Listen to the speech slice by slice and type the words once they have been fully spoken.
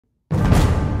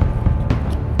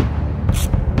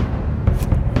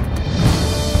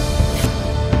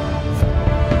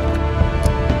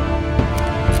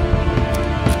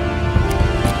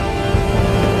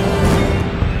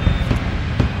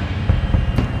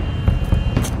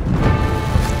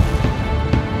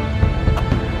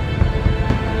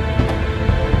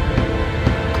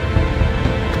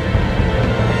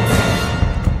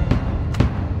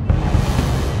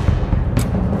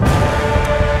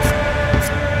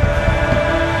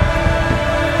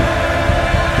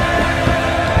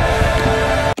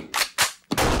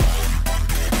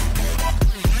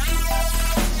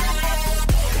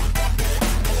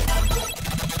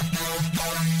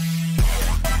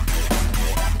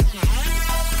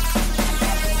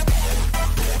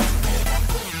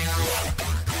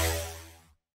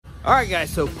All right, guys,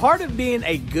 so part of being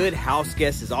a good house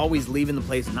guest is always leaving the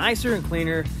place nicer and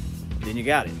cleaner than you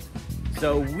got it.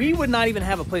 So we would not even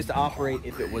have a place to operate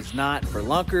if it was not for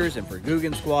Lunkers and for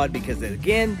Guggen Squad, because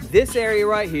again, this area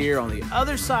right here on the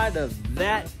other side of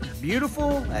that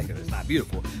beautiful, actually it's not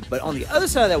beautiful, but on the other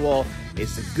side of that wall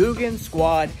is the Guggen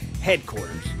Squad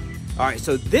headquarters. All right,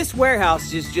 so this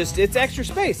warehouse is just, it's extra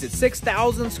space. It's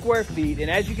 6,000 square feet.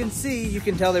 And as you can see, you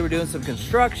can tell they were doing some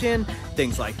construction,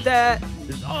 things like that.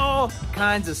 There's all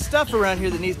kinds of stuff around here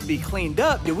that needs to be cleaned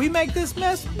up. Did we make this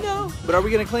mess? No. But are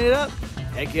we gonna clean it up?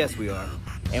 Heck yes, we are.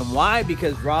 And why?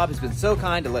 Because Rob has been so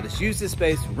kind to let us use this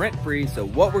space rent-free. So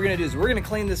what we're gonna do is we're gonna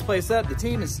clean this place up. The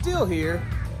team is still here,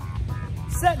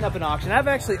 setting up an auction. I've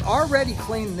actually already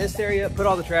cleaned this area, put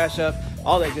all the trash up,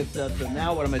 all that good stuff. So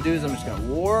now what I'm gonna do is I'm just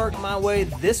gonna work my way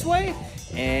this way,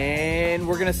 and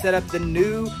we're gonna set up the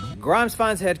new Grimes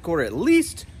Finds headquarters at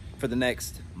least for the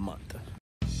next month.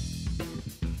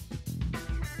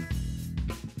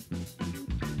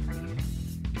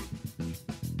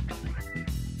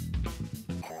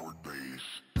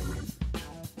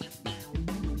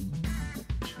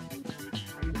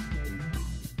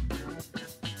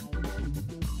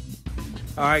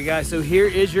 All right, guys, so here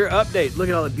is your update. Look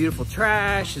at all the beautiful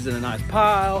trash is in a nice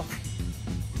pile.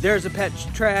 There's a pet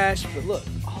trash, but look,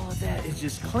 all of that is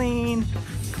just clean,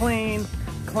 clean,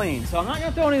 clean. So I'm not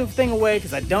gonna throw anything away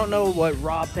because I don't know what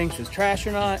Rob thinks is trash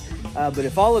or not. But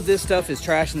if all of this stuff is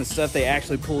trash and the stuff they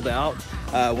actually pulled out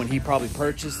when he probably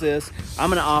purchased this, I'm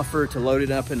gonna offer to load it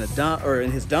up in a dump or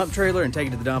in his dump trailer and take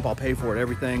it to the dump. I'll pay for it,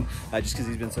 everything, just because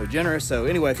he's been so generous. So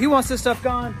anyway, if he wants this stuff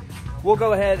gone, we'll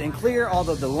go ahead and clear all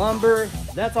of the lumber.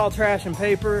 That's all trash and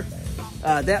paper.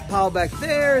 That pile back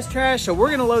there is trash. So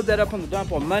we're gonna load that up on the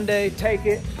dump on Monday, take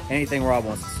it, anything Rob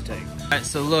wants us to take. All right,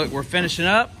 so look, we're finishing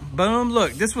up. Boom,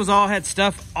 look, this was all had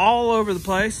stuff all over the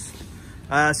place.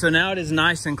 So now it is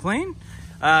nice and clean.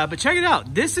 But check it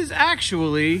out. This is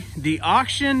actually the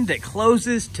auction that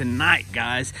closes tonight,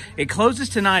 guys. It closes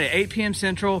tonight at 8 p.m.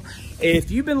 Central. If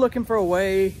you've been looking for a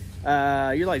way,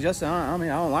 you're like, Justin, I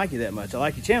don't like you that much. I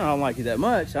like your channel, I don't like you that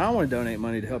much. I don't want to donate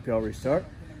money to help y'all restart.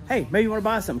 Hey, maybe you want to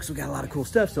buy something because we got a lot of cool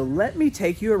stuff. So let me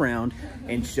take you around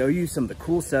and show you some of the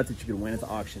cool stuff that you can win at the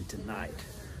auction tonight.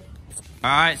 All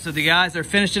right, so the guys are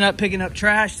finishing up picking up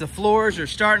trash. The floors are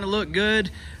starting to look good.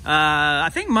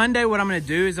 I think Monday what I'm gonna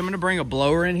do is I'm gonna bring a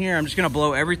blower in here. I'm just gonna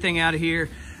blow everything out of here.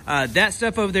 That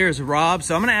stuff over there is Rob,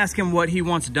 so I'm gonna ask him what he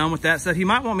wants done with that stuff. He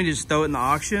might want me to just throw it in the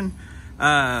auction.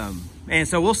 And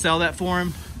so we'll sell that for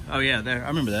him. Oh yeah, there, I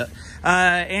remember that.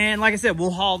 And like I said,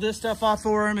 we'll haul this stuff off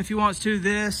for him if he wants to,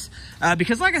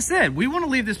 because like I said, we want to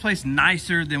leave this place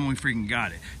nicer than we freaking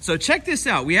got it. So check this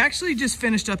out. We actually just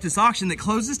finished up this auction that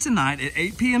closes tonight at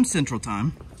 8 p.m. Central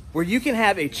Time, where you can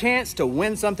have a chance to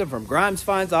win something from Grimes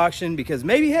Finds auction, because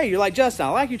maybe, hey, you're like, Justin, I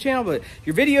like your channel, but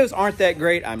your videos aren't that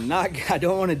great. I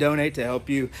don't want to donate to help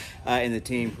you and the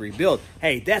team rebuild.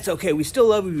 Hey, that's okay. We still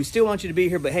love you. We still want you to be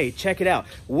here, but hey, check it out.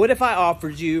 What if I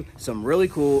offered you some really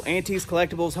cool antiques,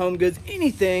 collectibles, home goods,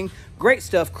 anything, great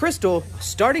stuff, crystal,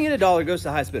 starting at $1 goes to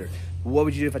the highest bidder. What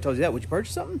would you do if I told you that? Would you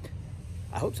purchase something?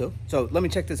 I hope so. So let me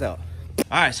check this out.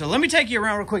 All right, so let me take you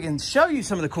around real quick and show you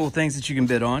some of the cool things that you can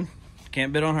bid on.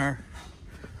 Can't bid on her.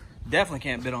 Definitely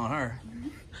can't bid on her.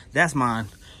 That's mine.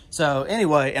 So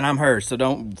anyway, and I'm hers, so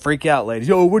don't freak out, ladies.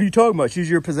 Yo, what are you talking about? She's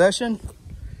your possession?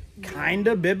 Kind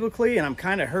of biblically, and I'm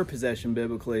kind of her possession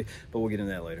biblically, but we'll get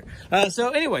into that later.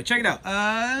 So anyway, check it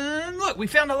out. Look, we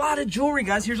found a lot of jewelry,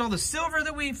 guys. Here's all the silver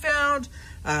that we found.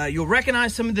 You'll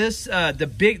recognize some of this.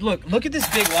 The big, look at this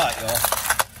big lot, y'all.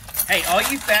 Hey, all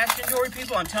you fashion jewelry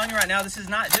people, I'm telling you right now, this is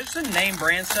not, there's some name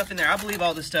brand stuff in there. I believe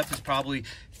all this stuff is probably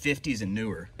 50s and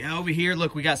newer. Yeah, over here,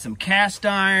 look, we got some cast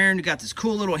iron. We got this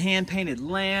cool little hand-painted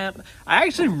lamp. I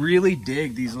actually really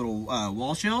dig these little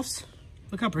wall shelves.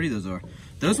 Look how pretty those are.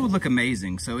 Those would look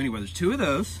amazing. So anyway, there's 2 of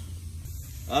those.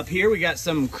 Up here, we got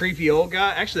some creepy old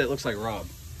guy. Actually, that looks like Rob.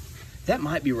 That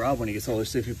might be Rob when he gets older.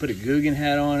 So if you put a Guggen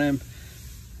hat on him,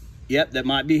 yep, that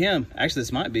might be him. Actually,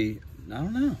 this might be, I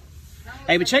don't know.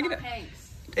 Hey, but check it out.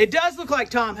 It does look like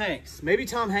Tom Hanks. Maybe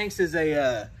Tom Hanks is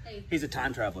he's a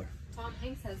time traveler. Tom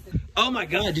Hanks has the... Oh my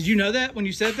God, did you know that when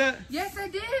you said that? Yes, I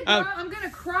did, bro. I'm gonna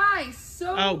cry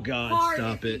so hard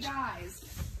if he dies.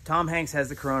 Tom Hanks has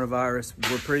the coronavirus.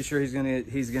 We're pretty sure he's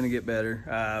gonna get better.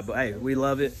 But hey, we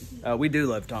love it. We do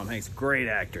love Tom Hanks. Great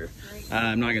actor.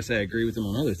 I'm not gonna say I agree with him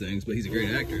on other things, but he's a great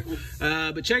actor.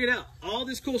 But check it out. All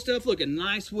this cool stuff. Look, a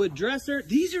nice wood dresser.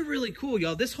 These are really cool,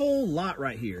 y'all. This whole lot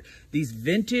right here. These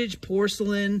vintage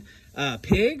porcelain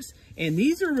pigs. And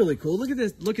these are really cool. Look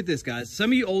at this, guys.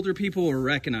 Some of you older people will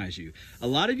recognize you. A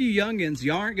lot of you youngins,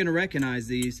 y'all aren't gonna recognize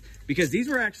these because these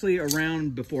were actually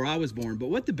around before I was born. But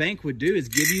what the bank would do is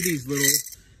give you these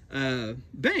little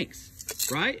banks,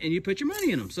 right? And you put your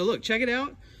money in them. So look, check it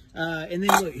out. And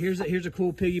then look, here's a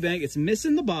cool piggy bank. It's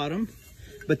missing the bottom,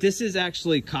 but this is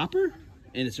actually copper,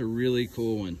 and it's a really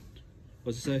cool one.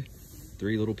 What's it say?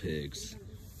 3 little pigs.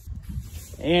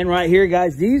 And right here,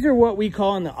 guys, these are what we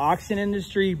call in the auction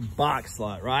industry box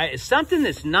slot, right? It's something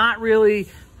that's not really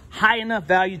high enough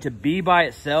value to be by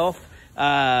itself,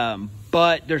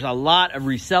 but there's a lot of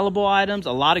resellable items,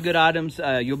 a lot of good items.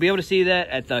 You'll be able to see that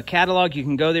at the catalog. You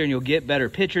can go there and you'll get better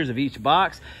pictures of each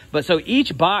box. But so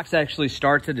each box actually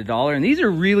starts at $1, and these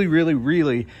are really, really,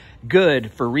 really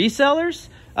good for resellers.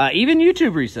 Even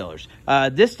YouTube resellers.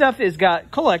 This stuff has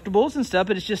got collectibles and stuff,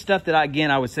 but it's just stuff that,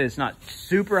 I would say it's not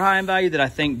super high in value that I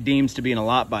think deems to be in a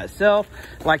lot by itself,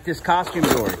 like this costume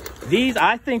jewelry.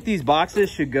 I think these boxes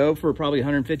should go for probably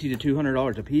 $150 to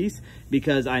 $200 a piece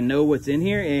because I know what's in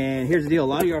here. And here's the deal. A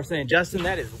lot of you are saying, Justin,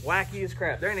 that is wacky as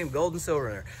crap. There ain't even gold and silver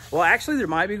in there. Well, actually, there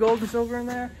might be gold and silver in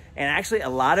there. And actually, a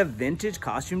lot of vintage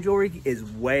costume jewelry is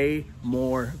way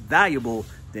more valuable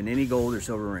than any gold or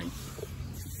silver ring.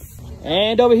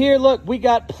 And over here, look, we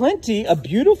got plenty of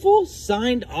beautiful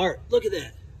signed art. Look at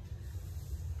that.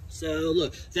 So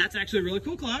look, that's actually a really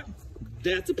cool clock.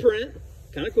 That's a print,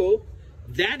 kind of cool.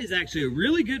 That is actually a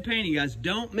really good painting, guys.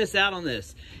 Don't miss out on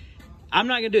this. I'm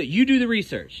not gonna do it. You do the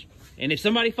research. And if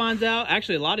somebody finds out,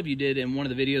 actually a lot of you did in one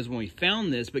of the videos when we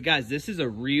found this, but guys, this is a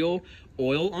real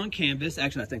oil on canvas.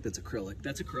 Actually, I think that's acrylic.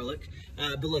 That's acrylic.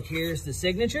 But look, here's the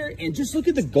signature, and just look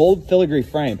at the gold filigree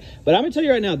frame. But I'm gonna tell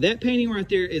you right now, that painting right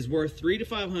there is worth $300 to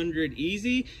 $500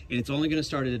 easy, and it's only gonna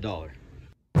start at $1.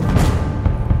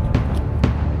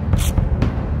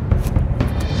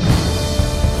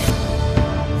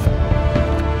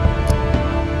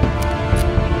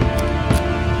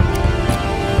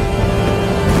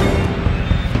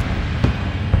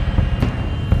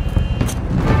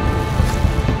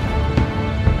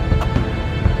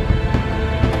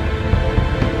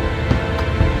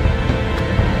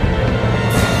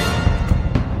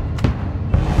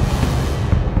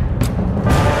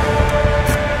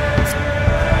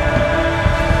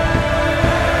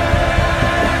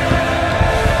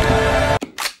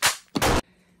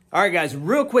 All right, guys,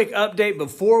 real quick update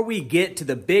before we get to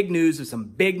the big news of some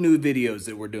big new videos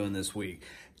that we're doing this week.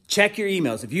 Check your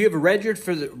emails. If you have registered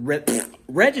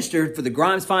for the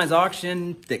Grimes Finds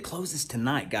auction that closes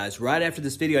tonight, guys, right after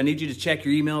this video, I need you to check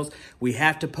your emails. We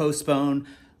have to postpone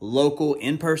local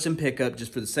in-person pickup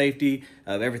just for the safety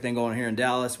of everything going on here in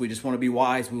Dallas. We just want to be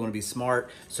wise. We want to be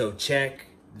smart. So check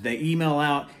the email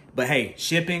out. But hey,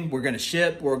 shipping, we're going to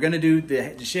ship. We're going to do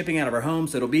the shipping out of our home,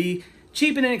 so it'll be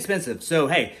cheap and inexpensive. So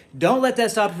hey, don't let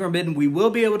that stop you from bidding. We will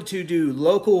be able to do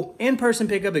local in-person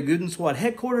pickup at Good and Squad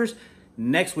headquarters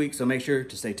next week, so make sure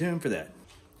to stay tuned for that.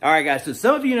 All right, guys, so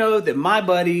some of you know that my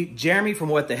buddy Jeremy from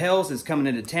What the Hells is coming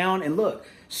into town, and look,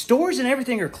 stores and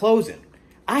everything are closing.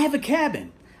 I have a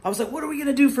cabin. I was like, what are we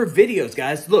gonna do for videos,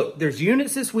 guys? Look, there's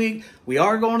units this week. We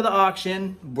are going to the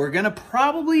auction. We're gonna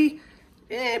probably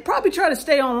try to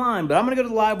stay online, but I'm gonna go to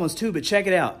the live ones too, but check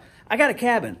it out. I got a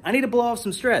cabin. I need to blow off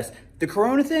some stress. The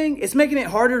Corona thing, it's making it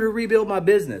harder to rebuild my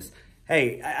business.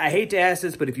 Hey, I hate to ask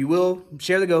this, but if you will,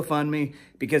 share the GoFundMe,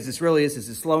 because this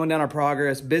is slowing down our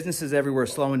progress. Businesses everywhere are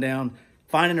slowing down.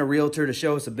 Finding a realtor to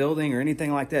show us a building or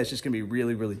anything like that is just gonna be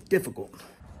really, really difficult.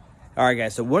 All right,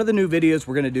 guys, so one of the new videos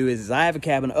we're gonna do is I have a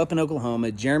cabin up in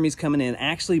Oklahoma. Jeremy's coming in.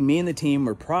 Actually, me and the team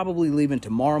are probably leaving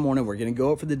tomorrow morning. We're gonna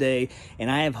go up for the day, and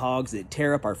I have hogs that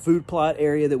tear up our food plot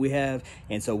area that we have,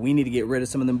 and so we need to get rid of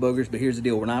some of them boogers. But here's the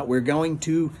deal,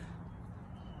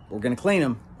 we're gonna clean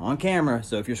them on camera.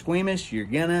 So if you're squeamish, you're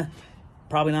gonna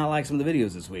probably not like some of the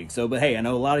videos this week. So, but hey, I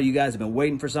know a lot of you guys have been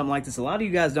waiting for something like this. A lot of you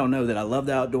guys don't know that I love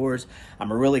the outdoors.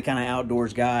 I'm a really kind of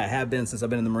outdoors guy. I have been since I've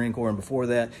been in the Marine Corps and before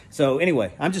that. So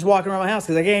anyway, I'm just walking around my house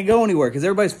because I can't go anywhere because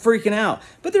everybody's freaking out.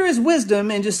 But there is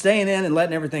wisdom in just staying in and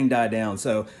letting everything die down.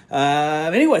 So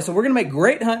anyway, so we're gonna make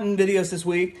great hunting videos this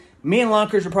week. Me and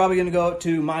Lunkers are probably gonna go up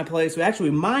to my place. We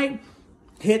might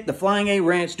hit the Flying A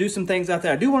Ranch, do some things out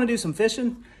there. I do want to do some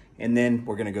fishing, and then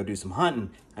we're gonna go do some hunting.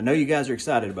 I know you guys are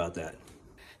excited about that.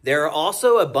 There are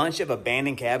also a bunch of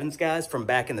abandoned cabins, guys, from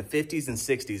back in the 50s and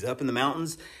 60s up in the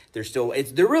mountains. They're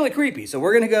really creepy. So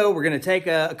we're gonna take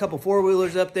a couple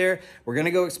four-wheelers up there. We're gonna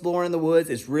go explore in the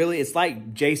woods. It's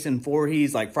like Jason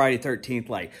Voorhees, like Friday 13th,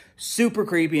 like super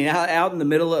creepy, out in the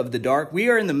middle of the dark. We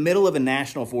are in the middle of a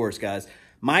national forest, guys.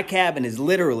 My cabin is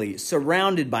literally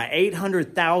surrounded by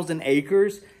 800,000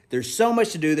 acres There's so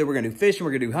much to do there. We're gonna do fishing,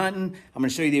 we're gonna do hunting. I'm gonna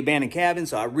show you the abandoned cabin.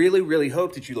 So I really, really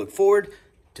hope that you look forward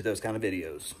to those kind of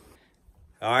videos.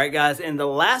 All right, guys, and the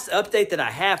last update that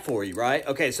I have for you, right?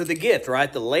 Okay, so the gift,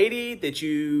 right? The lady that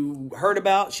you heard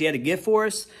about, she had a gift for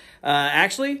us.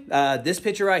 Actually, this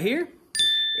picture right here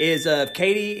is of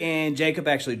Katie and Jacob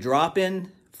actually dropping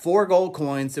 4 gold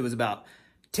coins. It was about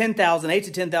 $8,000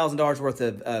 to $10,000 worth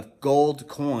of gold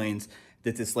coins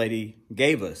that this lady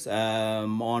gave us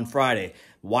on Friday.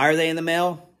 Why are they in the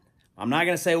mail? I'm not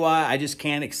going to say why. I just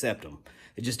can't accept them.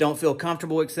 I just don't feel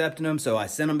comfortable accepting them, so I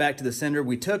sent them back to the sender.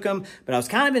 We took them, but I was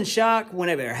kind of in shock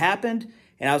whenever it happened,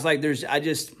 and I was like,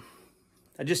 just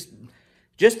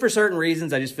for certain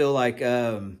reasons, I just feel like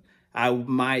I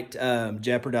might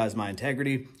jeopardize my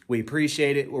integrity. We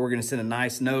appreciate it. We're going to send a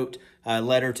nice note,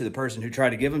 letter to the person who tried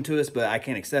to give them to us, but I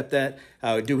can't accept that.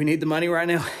 Do we need the money right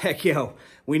now? Heck, yo,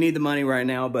 we need the money right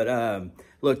now, but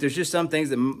look, there's just some things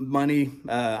that money,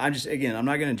 I'm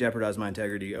not going to jeopardize my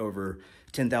integrity over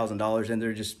 $10,000, and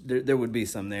there would be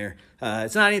some there.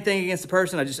 It's not anything against the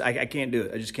person. I can't do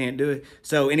it. I just can't do it.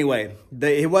 So anyway,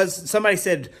 somebody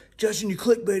said, Justin, you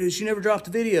clickbaited us. You never dropped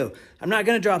the video. I'm not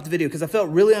going to drop the video because I felt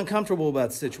really uncomfortable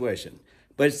about the situation.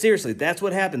 But seriously, that's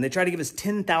what happened. They tried to give us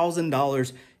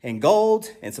 $10,000 in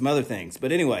gold and some other things.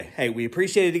 But anyway, hey, we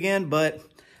appreciate it again, but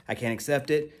I can't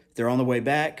accept it. They're on the way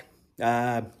back.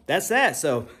 That's that.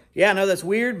 So yeah, I know that's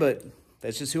weird, but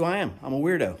that's just who I am. I'm a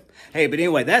weirdo. Hey, but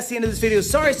anyway, that's the end of this video.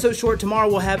 Sorry it's so short. Tomorrow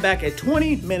we'll have back a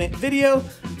 20-minute video.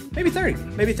 Maybe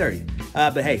 30.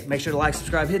 But hey, make sure to like,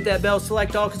 subscribe, hit that bell,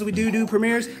 select all, because we do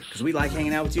premieres, because we like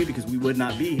hanging out with you, because we would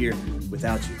not be here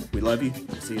without you. We love you.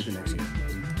 See you at the next video.